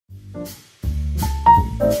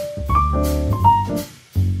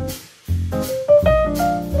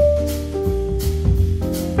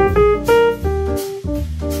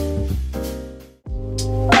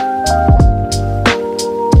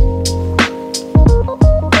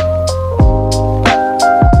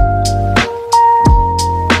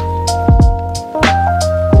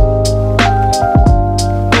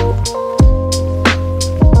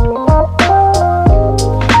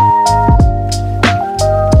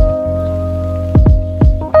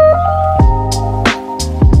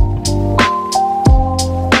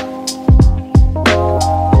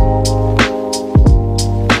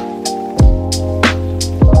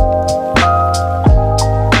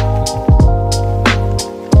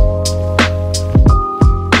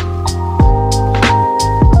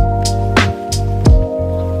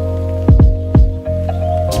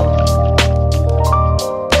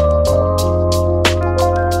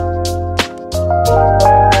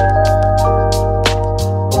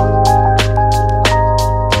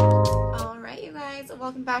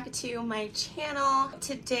To my channel.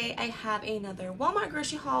 Today I have another Walmart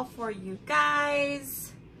grocery haul for you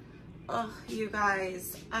guys. Oh, you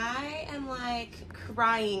guys, I am like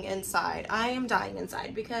crying inside. I am dying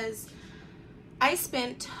inside because I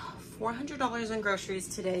spent $400 on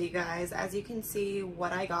groceries today, you guys. As you can see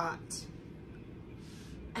what I got.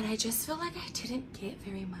 And I just feel like I didn't get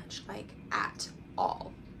very much, like at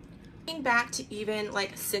all. Looking back to even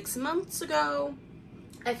like 6 months ago,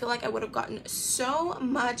 I feel like I would have gotten so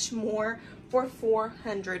much more for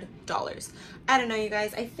 $400. I don't know, you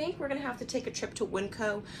guys. I think we're gonna have to take a trip to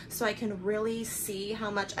Winco so I can really see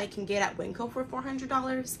how much I can get at Winco for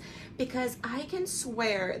 $400, because I can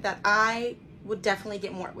swear that I would definitely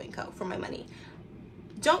get more at Winco for my money.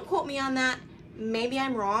 Don't quote me on that. Maybe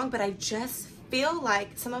I'm wrong, but I just feel like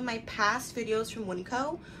some of my past videos from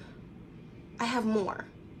Winco, I have more.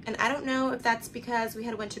 And I don't know if that's because we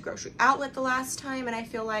had went to Grocery Outlet the last time and I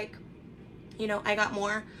feel like, you know, I got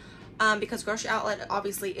more because Grocery Outlet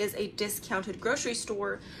obviously is a discounted grocery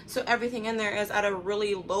store. So everything in there is at a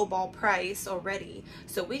really low ball price already.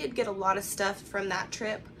 So we did get a lot of stuff from that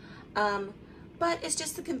trip. But it's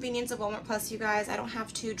just the convenience of Walmart Plus, you guys. I don't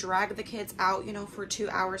have to drag the kids out, you know, for 2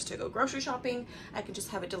 hours to go grocery shopping. I can just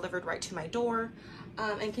have it delivered right to my door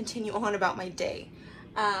and continue on about my day.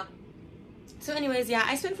 So anyways, yeah,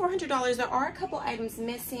 I spent $400. There are a couple items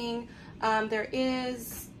missing. There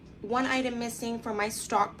is one item missing from my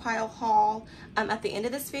Stockpile haul at the end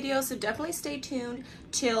of this video. So definitely stay tuned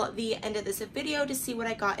till the end of this video to see what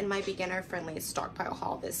I got in my beginner-friendly Stockpile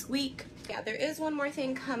haul this week. Yeah, there is one more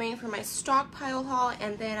thing coming for my Stockpile haul.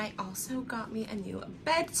 And then I also got me a new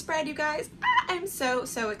bedspread, you guys. I'm so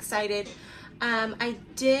excited. I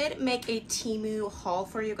did make a Temu haul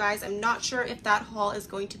for you guys. I'm not sure if that haul is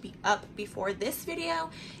going to be up before this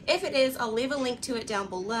video. If it is, I'll leave a link to it down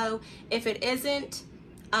below. If it isn't,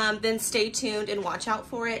 then stay tuned and watch out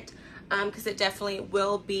for it because it definitely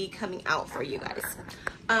will be coming out for you guys.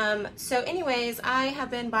 So anyways, I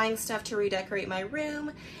have been buying stuff to redecorate my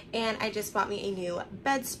room, and I just bought me a new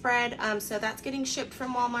bedspread. So that's getting shipped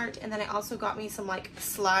from Walmart, and then I also got me some like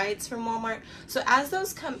slides from Walmart. So as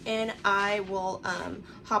those come in, I will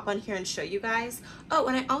hop on here and show you guys. Oh,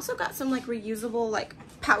 and I also got some like reusable like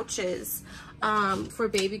pouches for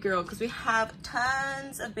baby girl, because we have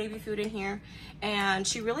tons of baby food in here and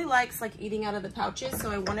she really likes like eating out of the pouches. So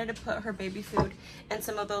I wanted to put her baby food in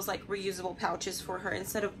some of those like reusable pouches for her.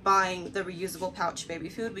 Instead of buying the reusable pouch baby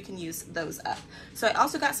food, we can use those up. So I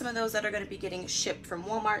also got some of those that are going to be getting shipped from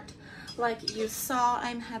Walmart. Like you saw,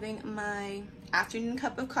 I'm having my afternoon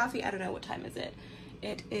cup of coffee. I don't know, what time is it?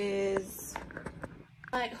 It is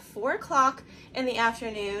like 4 o'clock in the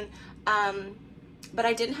afternoon. But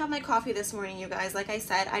I didn't have my coffee this morning, you guys. Like I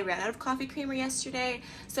said, I ran out of coffee creamer yesterday,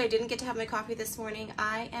 so I didn't get to have my coffee this morning.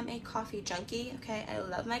 I am a coffee junkie, okay? I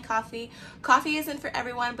love my coffee. Coffee isn't for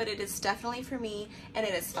everyone, but it is definitely for me, and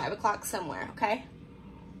it is 5 o'clock somewhere, okay?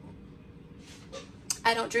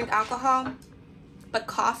 I don't drink alcohol, but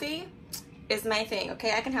coffee is my thing,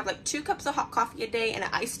 okay? I can have like 2 cups of hot coffee a day and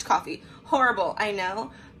an iced coffee. Horrible, I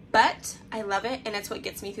know. But I love it, and it's what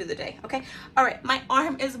gets me through the day, okay? All right, my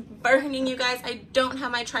arm is burning, you guys. I don't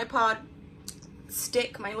have my tripod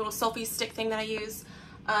stick, my little selfie stick thing that I use,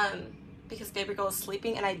 because baby girl is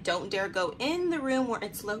sleeping, and I don't dare go in the room where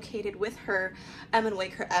it's located with her and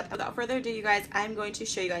wake her up. Without further ado, you guys, I'm going to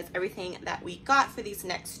show you guys everything that we got for these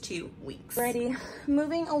next 2 weeks. Ready?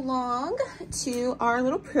 Moving along to our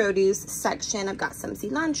little produce section. I've got some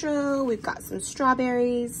cilantro. We've got some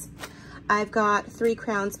strawberries. I've got 3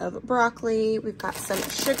 crowns of broccoli. We've got some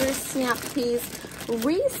sugar snap peas.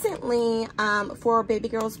 Recently, for baby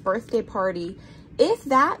girl's birthday party, if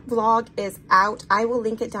that vlog is out, I will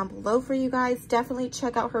link it down below for you guys. Definitely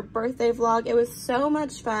check out her birthday vlog. It was so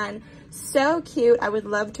much fun, so cute. I would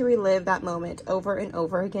love to relive that moment over and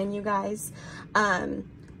over again, you guys.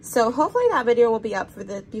 So hopefully that video will be up for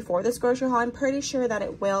before this grocery haul. I'm pretty sure that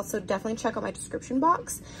it will, so definitely check out my description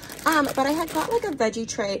box. But I had got like a veggie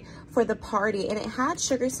tray for the party, and it had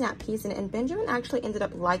sugar snap peas in it, and Benjamin actually ended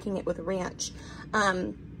up liking it with ranch.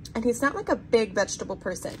 And he's not like a big vegetable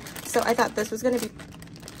person, so I thought this was going to be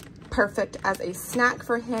perfect as a snack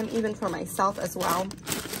for him, even for myself as well.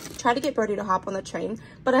 Try to get Brody to hop on the train,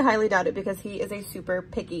 but I highly doubt it because he is a super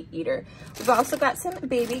picky eater. We've also got some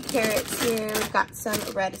baby carrots here. We've got some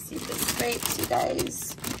red seedless grapes, you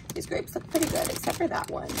guys. These grapes look pretty good, except for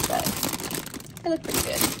that one, but they look pretty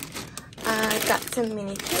good. I've got some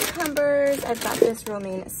mini cucumbers. I've got this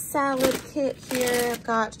romaine salad kit here. I've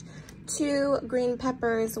got 2 green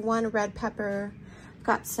peppers, 1 red pepper.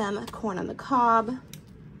 Got some corn on the cob.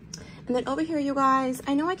 And then over here, you guys,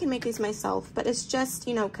 I know I can make these myself, but it's just,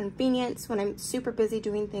 you know, convenience. When I'm super busy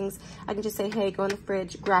doing things, I can just say, hey, go in the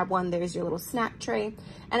fridge, grab one. There's your little snack tray.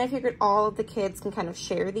 And I figured all of the kids can kind of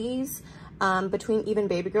share these between even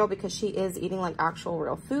baby girl, because she is eating like actual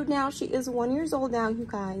real food now. She is 1 year old now, you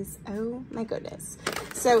guys. Oh my goodness.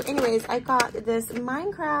 So anyways, I got this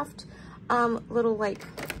Minecraft little like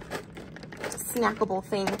snackable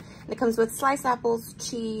thing. And it comes with sliced apples,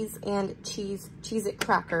 cheese, and Cheez-It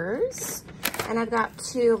crackers. And I've got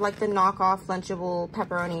 2 of like the knockoff Lunchable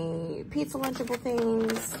pepperoni pizza Lunchable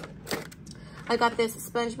things. I got this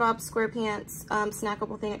SpongeBob SquarePants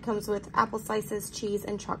snackable thing. It comes with apple slices, cheese,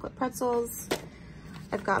 and chocolate pretzels.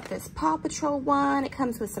 I've got this Paw Patrol one. It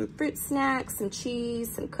comes with some fruit snacks, some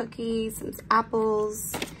cheese, some cookies, some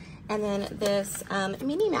apples. And then this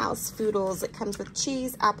Minnie Mouse Foodles. It comes with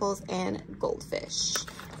cheese, apples, and goldfish.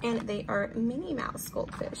 And they are Minnie Mouse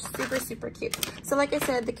goldfish. Super, super cute. So like I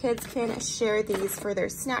said, the kids can share these for their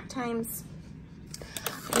snack times.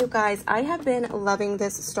 You guys, I have been loving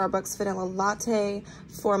this Starbucks vanilla latte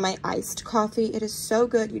for my iced coffee. It is so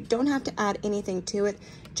good. You don't have to add anything to it.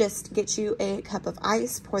 Just get you a cup of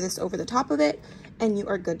ice, pour this over the top of it, and you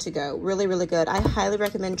are good to go. Really, really good. I highly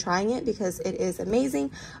recommend trying it because it is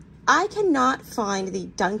amazing. I cannot find the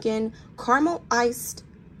Dunkin' caramel iced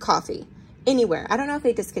coffee anywhere. I don't know if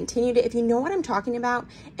they discontinued it. If you know what I'm talking about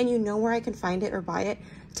and you know where I can find it or buy it,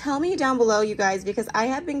 tell me down below, you guys, because I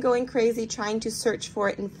have been going crazy trying to search for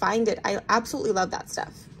it and find it. I absolutely love that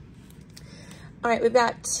stuff. All right, we've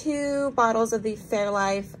got 2 bottles of the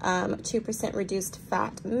Fairlife 2% reduced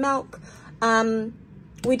fat milk.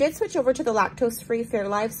 We did switch over to the lactose-free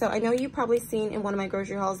Fairlife, so I know you've probably seen in one of my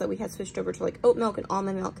grocery hauls that we had switched over to like oat milk and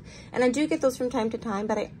almond milk, and I do get those from time to time,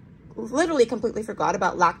 but I literally completely forgot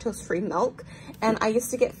about lactose-free milk, and I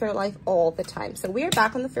used to get Fairlife all the time. So we are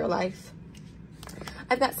back on the Fairlife.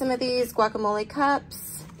 I've got some of these guacamole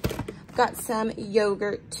cups, got some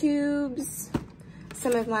yogurt tubes,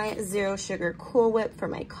 some of my zero sugar Cool Whip for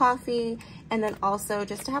my coffee, and then also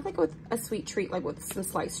just to have like with a sweet treat, like with some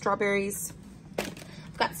sliced strawberries.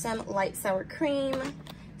 Got some light sour cream,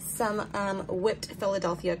 some whipped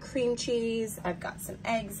Philadelphia cream cheese. I've got some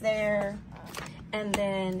eggs there. And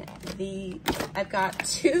then I've got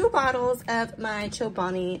 2 bottles of my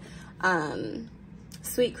Chobani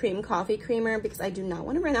sweet cream coffee creamer because I do not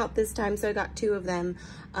want to run out this time. So I got 2 of them.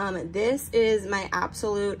 This is my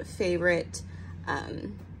absolute favorite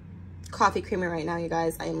coffee creamer right now, you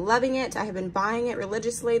guys. I am loving it. I have been buying it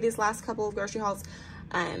religiously these last couple of grocery hauls.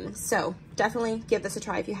 So definitely give this a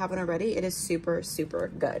try if you haven't already. It is super, super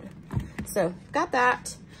good. So got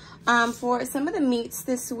that. For some of the meats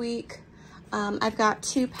this week, I've got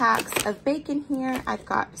 2 packs of bacon here. I've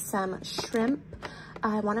got some shrimp.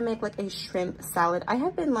 I want to make like a shrimp salad. I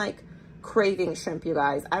have been like craving shrimp, you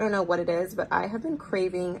guys. I don't know what it is, but I have been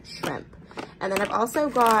craving shrimp. And then I've also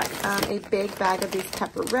got a big bag of these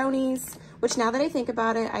pepperonis, which now that I think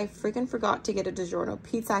about it, I freaking forgot to get a DiGiorno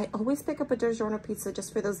pizza. I always pick up a DiGiorno pizza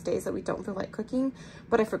just for those days that we don't feel like cooking,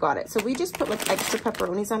 but I forgot it. So we just put like extra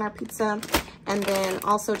pepperonis on our pizza, and then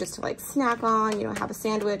also just to like snack on, you know, have a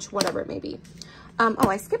sandwich, whatever it may be. Oh,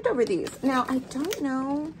 I skipped over these. Now, I don't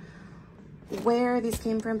know where these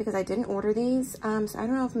came from because I didn't order these. So I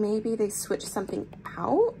don't know if maybe they switched something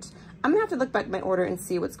out. I'm gonna have to look back at my order and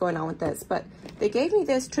see what's going on with this, but they gave me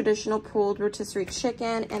this traditional pulled rotisserie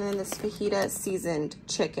chicken and then this fajita seasoned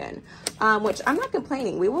chicken, which I'm not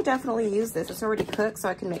complaining. We will definitely use this. It's already cooked, so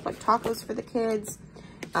I can make like tacos for the kids,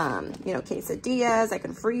 you know, quesadillas. I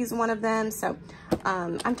can freeze one of them. So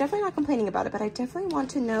I'm definitely not complaining about it, but I definitely want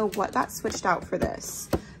to know what got switched out for this.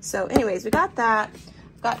 So anyways, we got that.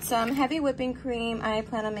 Got some heavy whipping cream. I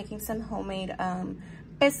plan on making some homemade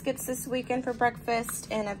biscuits this weekend for breakfast,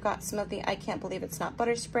 and I've got some of the I Can't Believe It's Not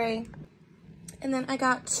Butter Spray. And then I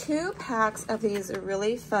got 2 packs of these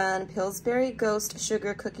really fun Pillsbury Ghost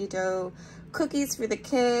Sugar Cookie Dough cookies for the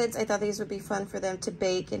kids. I thought these would be fun for them to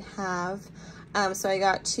bake and have. So I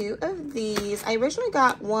got 2 of these. I originally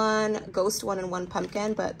got 1 ghost one and 1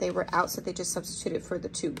 pumpkin, but they were out, so they just substituted for the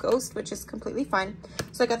 2 ghost, which is completely fine.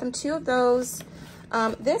 So I got them 2 of those.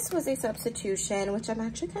 This was a substitution, which I'm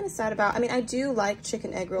actually kind of sad about. I mean, I do like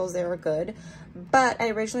chicken egg rolls. They were good, but I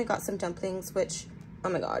originally got some dumplings, which, oh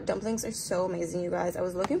my God, dumplings are so amazing, you guys. I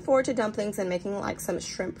was looking forward to dumplings and making like some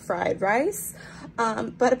shrimp fried rice,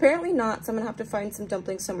 but apparently not. So I'm gonna have to find some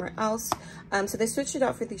dumplings somewhere else. So they switched it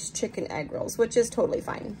out for these chicken egg rolls, which is totally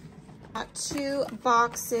fine. Got 2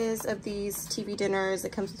 boxes of these TV dinners.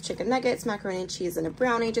 It comes with chicken nuggets, macaroni and cheese, and a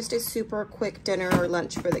brownie. Just a super quick dinner or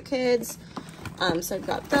lunch for the kids. So I've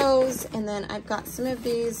got those, and then I've got some of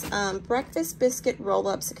these breakfast biscuit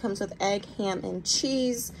roll-ups. It comes with egg, ham, and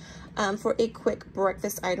cheese. For a quick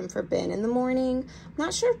breakfast item for Ben in the morning. I'm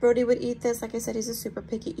not sure if Brody would eat this. Like I said, he's a super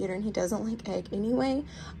picky eater and he doesn't like egg anyway.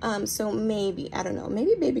 So maybe, I don't know,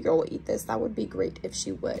 maybe baby girl will eat this. That would be great if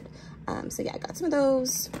she would. So yeah, I got some of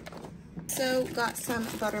those. So got some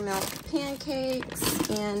buttermilk pancakes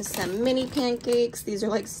and some mini pancakes. These are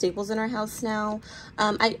like staples in our house now.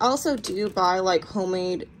 I also do buy like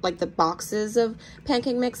homemade, like the boxes of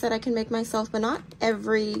pancake mix that I can make myself, but not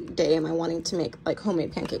every day am I wanting to make like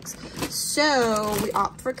homemade pancakes. So we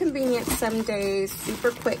opt for convenience some days,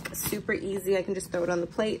 super quick, super easy. I can just throw it on the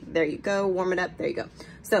plate. There you go, warm it up, there you go.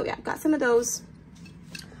 So yeah, got some of those.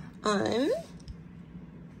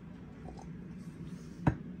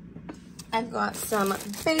 I've got some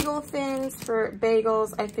bagel thins for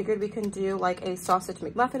bagels. I figured we can do like a sausage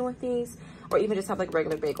McMuffin with these, or even just have like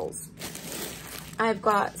regular bagels. I've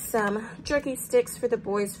got some jerky sticks for the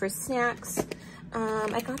boys for snacks.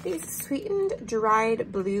 I got these sweetened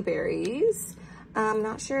dried blueberries. I'm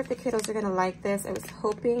not sure if the kiddos are gonna like this. I was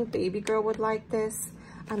hoping baby girl would like this,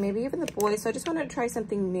 maybe even the boys. So I just wanted to try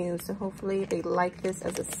something new. So hopefully they like this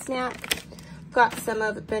as a snack. Got some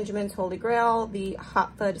of Benjamin's Holy Grail, the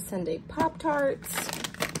Hot Fudge Sundae Pop-Tarts.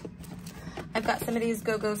 I've got some of these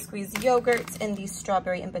Go-Go Squeeze yogurts in the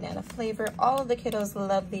strawberry and banana flavor. All of the kiddos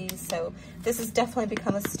love these, so this has definitely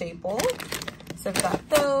become a staple. So I've got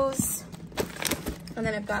those. And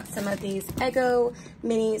then I've got some of these Eggo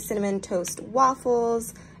mini cinnamon toast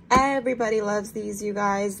waffles. Everybody loves these, you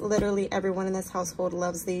guys. Literally everyone in this household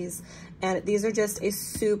loves these. And these are just a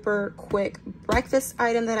super quick breakfast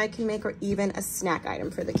item that I can make, or even a snack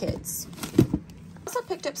item for the kids. I also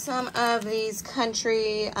picked up some of these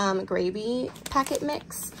country gravy packet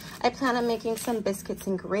mix. I plan on making some biscuits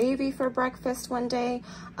and gravy for breakfast one day.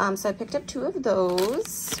 So I picked up 2 of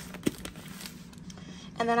those.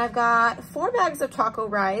 And then I've got 4 bags of taco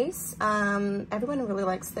rice. Everyone really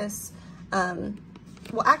likes this.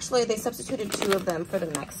 Well, actually, they substituted 2 of them for the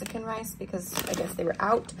Mexican rice because I guess they were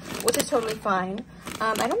out, which is totally fine.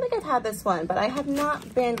 I don't think I've had this one, but I have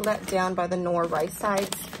not been let down by the Knorr rice sides.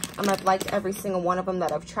 I've liked every single one of them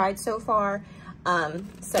that I've tried so far.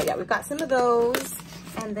 So yeah, we've got some of those.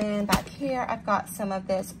 And then back here, I've got some of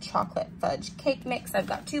this chocolate fudge cake mix. I've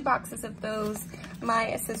got 2 boxes of those.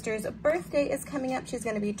 My sister's birthday is coming up. She's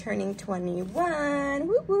going to be turning 21.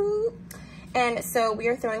 Woo woo. And so we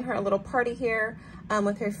are throwing her a little party here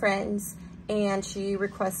with her friends, and she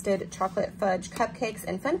requested chocolate fudge cupcakes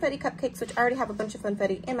and funfetti cupcakes, which I already have a bunch of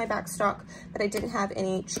funfetti in my back stock, but I didn't have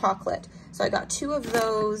any chocolate. So I got 2 of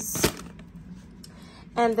those.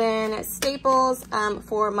 And then staples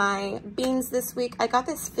for my beans this week. I got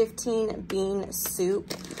this 15 bean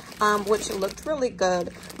soup, which looked really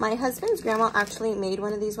good. My husband's grandma actually made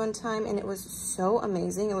one of these one time, and it was so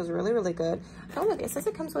amazing. It was really, really good. Oh, look, it says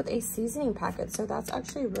it comes with a seasoning packet, so that's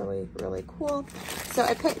actually really, really cool. So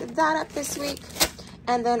I picked that up this week.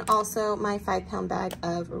 And then also my 5-pound bag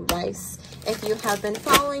of rice. If you have been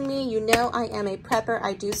following me, you know I am a prepper.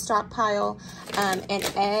 I do stockpile,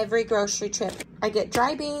 and every grocery trip, I get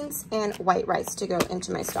dry beans and white rice to go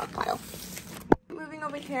into my stockpile. Moving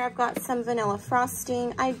over here, I've got some vanilla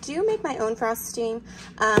frosting. I do make my own frosting,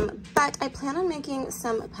 but I plan on making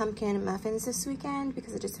some pumpkin muffins this weekend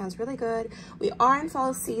because it just sounds really good. We are in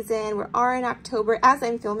fall season. We are in October as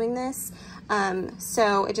I'm filming this.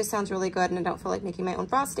 So it just sounds really good, and I don't feel like making my own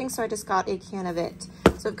frosting, so I just got a can of it.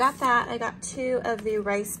 So I've got that. I got 2 of the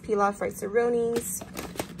rice pilaf rice-a-ronis.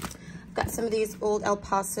 Got some of these old El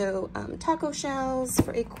Paso taco shells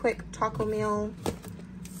for a quick taco meal.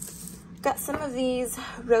 Got some of these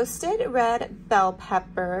roasted red bell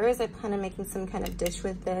peppers. I plan on making some kind of dish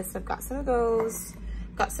with this. I've got some of those.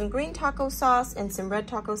 got some green taco sauce and some red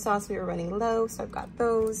taco sauce. We were running low, so I've got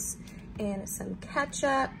those, and some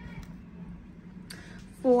ketchup.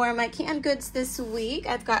 For my canned goods this week,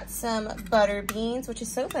 I've got some butter beans, which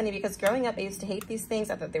is so funny because growing up, I used to hate these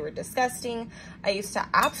things. I thought they were disgusting. I used to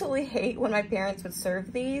absolutely hate when my parents would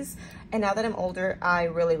serve these. And now that I'm older, I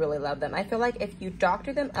really, really love them. I feel like if you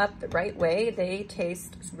doctor them up the right way, they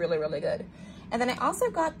taste really, really good. And then I also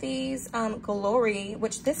got these Glory,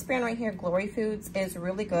 which this brand right here, Glory Foods, is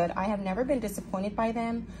really good. I have never been disappointed by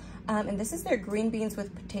them. And this is their green beans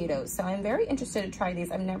with potatoes. So I'm very interested to try these.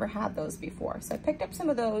 I've never had those before. So I picked up some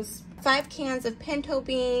of those. 5 cans of pinto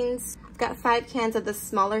beans. I've got 5 cans of the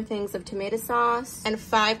smaller things of tomato sauce, and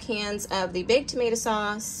 5 cans of the baked tomato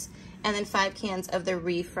sauce, and then 5 cans of the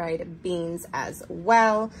refried beans as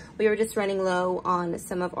well. We were just running low on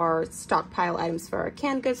some of our stockpile items for our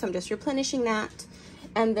canned goods, so I'm just replenishing that.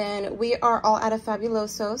 And then we are all out of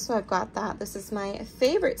Fabuloso, so I've got that. This is my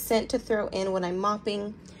favorite scent to throw in when I'm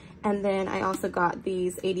mopping. And then I also got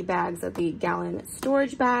these 80 bags of the gallon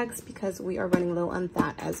storage bags because we are running low on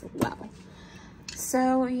that as well.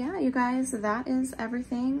 So yeah, you guys, that is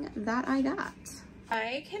everything that I got.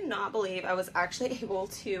 I cannot believe I was actually able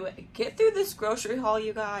to get through this grocery haul,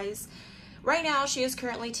 you guys. Right now, she is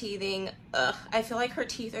currently teething. I feel like her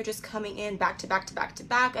teeth are just coming in back to back to back to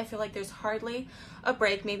back. I feel like there's hardly a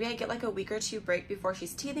break. Maybe I get like a week or 2 break before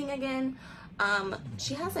she's teething again.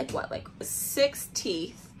 She has like 6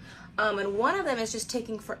 teeth. And one of them is just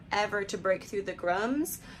taking forever to break through the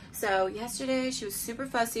grums. So yesterday she was super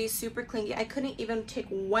fussy, super clingy. I couldn't even take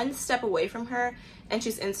 1 step away from her and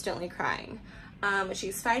she's instantly crying.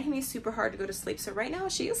 She's fighting me super hard to go to sleep. So right now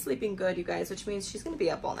she is sleeping good, you guys, which means she's gonna be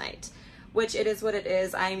up all night, which it is what it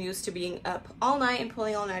is. I am used to being up all night and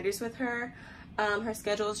pulling all-nighters with her. Her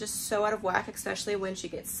schedule is just so out of whack, especially when she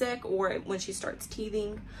gets sick or when she starts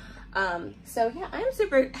teething. So yeah, I'm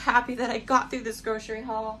super happy that I got through this grocery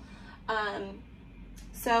haul.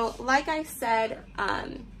 So like I said,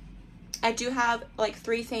 I do have like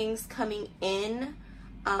 3 things coming in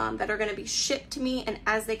that are going to be shipped to me, and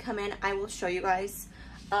as they come in I will show you guys,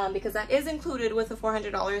 because that is included with the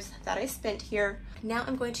 $400 that I spent here. Now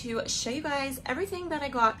I'm going to show you guys everything that I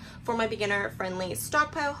got for my beginner friendly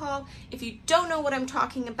stockpile haul. If you don't know what I'm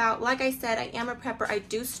talking about, like I said, I am a prepper. I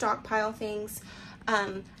do stockpile things.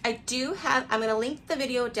 I'm gonna link the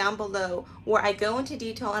video down below where I go into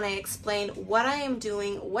detail and I explain what I am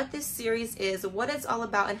doing, what this series is, what it's all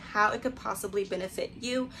about, and how it could possibly benefit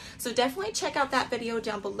you. So definitely check out that video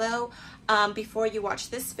down below before you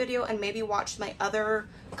watch this video, and maybe watch my other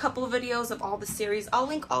couple of videos of all the series. I'll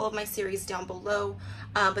link all of my series down below,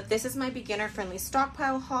 but this is my beginner friendly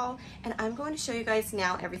stockpile haul, and I'm going to show you guys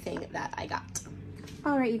now everything that I got.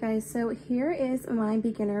 All right, you guys, so here is my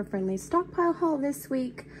beginner friendly stockpile haul this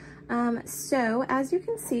week. So as you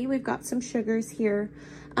can see, we've got some sugars here.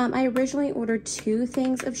 I originally ordered 2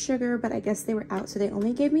 things of sugar, but I guess they were out, so they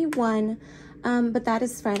only gave me 1. But that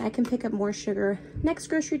is fine. I can pick up more sugar next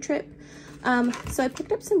grocery trip. So I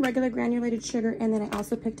picked up some regular granulated sugar, and then I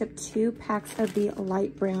also picked up 2 packs of the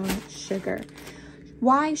light brown sugar.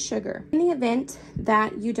 Why sugar? In the event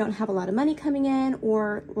that you don't have a lot of money coming in,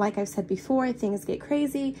 or like I've said before, things get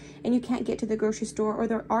crazy and you can't get to the grocery store, or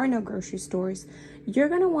there are no grocery stores, you're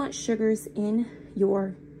gonna want sugars in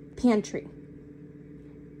your pantry.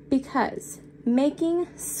 Because making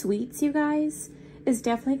sweets, you guys, is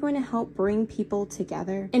definitely going to help bring people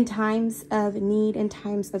together. In times of need, in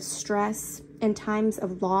times of stress, in times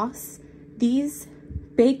of loss, these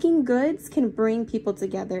baking goods can bring people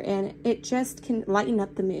together, and it just can lighten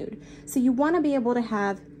up the mood. So you want to be able to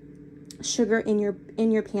have sugar in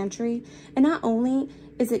your pantry, and not only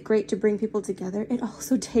is it great to bring people together, it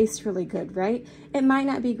also tastes really good, right? It might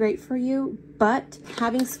not be great for you, but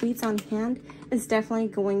having sweets on hand is definitely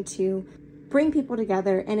going to bring people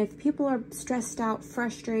together. And if people are stressed out,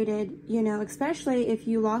 frustrated, you know, especially if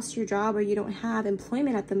you lost your job or you don't have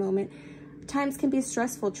employment at the moment, times can be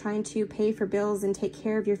stressful trying to pay for bills and take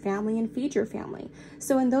care of your family and feed your family.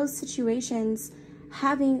 So in those situations,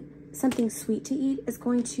 having something sweet to eat is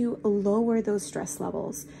going to lower those stress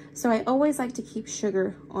levels. So I always like to keep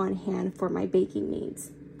sugar on hand for my baking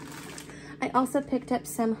needs. I also picked up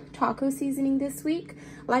some taco seasoning this week.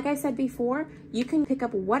 Like I said before, you can pick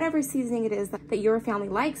up whatever seasoning it is that your family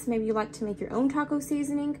likes. Maybe you like to make your own taco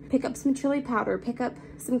seasoning. Pick up some chili powder, pick up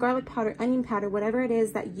some garlic powder, onion powder, whatever it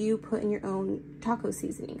is that you put in your own taco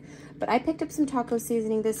seasoning. But I picked up some taco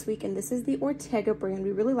seasoning this week, and this is the Ortega brand.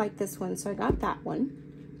 We really like this one, so I got that one.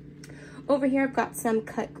 Over here, I've got some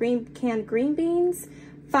canned green beans,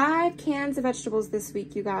 5 cans of vegetables this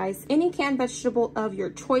week, you guys. Any canned vegetable of your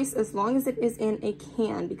choice, as long as it is in a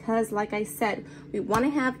can, because like I said, we want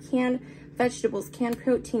to have canned vegetables, canned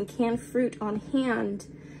protein, canned fruit on hand,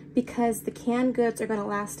 because the canned goods are going to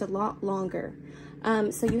last a lot longer.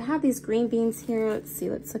 So you have these green beans here. Let's see,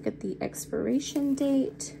 let's look at the expiration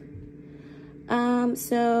date.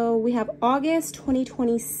 So we have August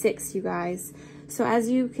 2026, you guys. So as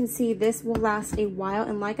you can see, this will last a while.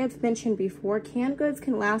 And like I've mentioned before, canned goods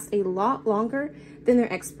can last a lot longer than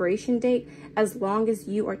their expiration date, as long as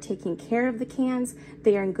you are taking care of the cans.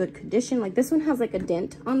 They are in good condition. Like this one has like a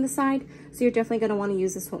dent on the side, so you're definitely going to want to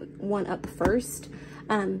use this one up first.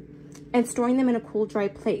 And storing them in a cool, dry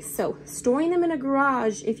place. So storing them in a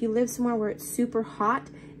garage, if you live somewhere where it's super hot,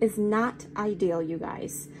 is not ideal, you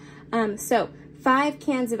guys. So 5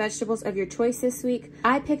 cans of vegetables of your choice this week.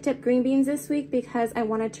 I picked up green beans this week because I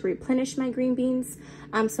wanted to replenish my green beans.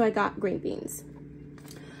 So I got green beans.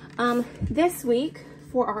 This week,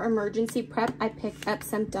 for our emergency prep, I picked up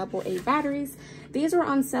some AA batteries. These were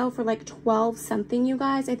on sale for like 12 something, you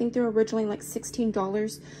guys. I think they were originally like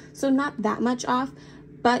 $16, so not that much off,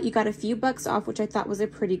 but you got a few bucks off, which I thought was a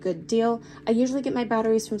pretty good deal. I usually get my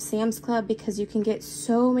batteries from Sam's Club because you can get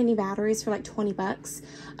so many batteries for like 20 bucks,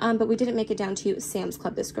 but we didn't make it down to Sam's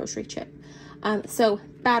Club this grocery trip. So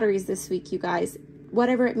batteries this week, you guys.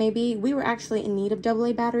 Whatever it may be, we were actually in need of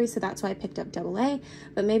AA batteries, so that's why I picked up AA,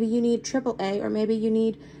 but maybe you need AAA, or maybe you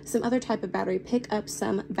need some other type of battery. Pick up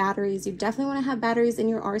some batteries. You definitely want to have batteries in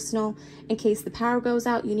your arsenal in case the power goes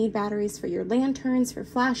out. You need batteries for your lanterns, for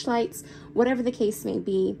flashlights, whatever the case may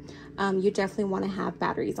be. You definitely want to have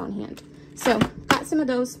batteries on hand. So got some of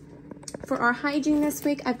those. For our hygiene this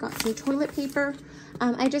week, I've got some toilet paper.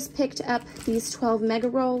 I just picked up these 12 mega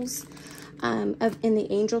rolls in the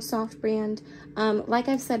Angel Soft brand. Like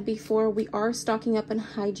I've said before, we are stocking up on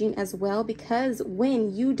hygiene as well, because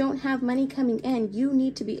when you don't have money coming in, you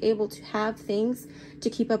need to be able to have things to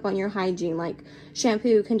keep up on your hygiene, like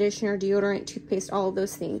shampoo, conditioner, deodorant, toothpaste, all of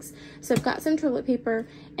those things. So I've got some toilet paper,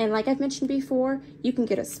 and like I've mentioned before, you can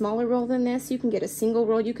get a smaller roll than this, you can get a single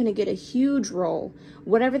roll, you can get a huge roll,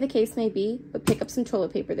 whatever the case may be, but pick up some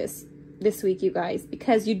toilet paper this week, you guys,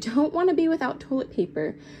 because you don't want to be without toilet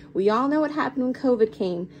paper. We all know what happened when COVID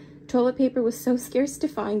came. Toilet paper was so scarce to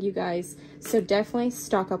find, you guys. So definitely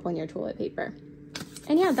stock up on your toilet paper.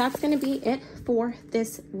 And yeah, that's going to be it for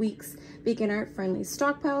this week's beginner friendly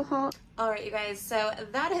stockpile haul. Alright, you guys, so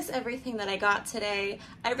that is everything that I got today.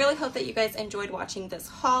 I really hope that you guys enjoyed watching this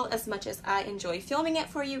haul as much as I enjoy filming it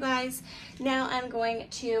for you guys. Now I'm going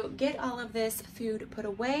to get all of this food put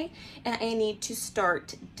away, and I need to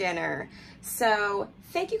start dinner. So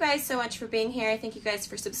thank you guys so much for being here. Thank you guys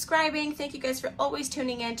for subscribing. Thank you guys for always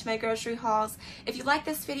tuning in to my grocery hauls. If you like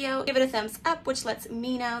this video, give it a thumbs up, which lets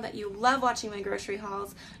me know that you love watching my grocery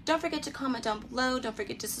hauls. Don't forget to comment down below. Don't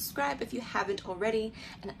forget to subscribe if you haven't already,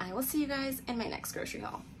 and I will see you guys in my next grocery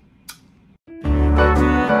haul.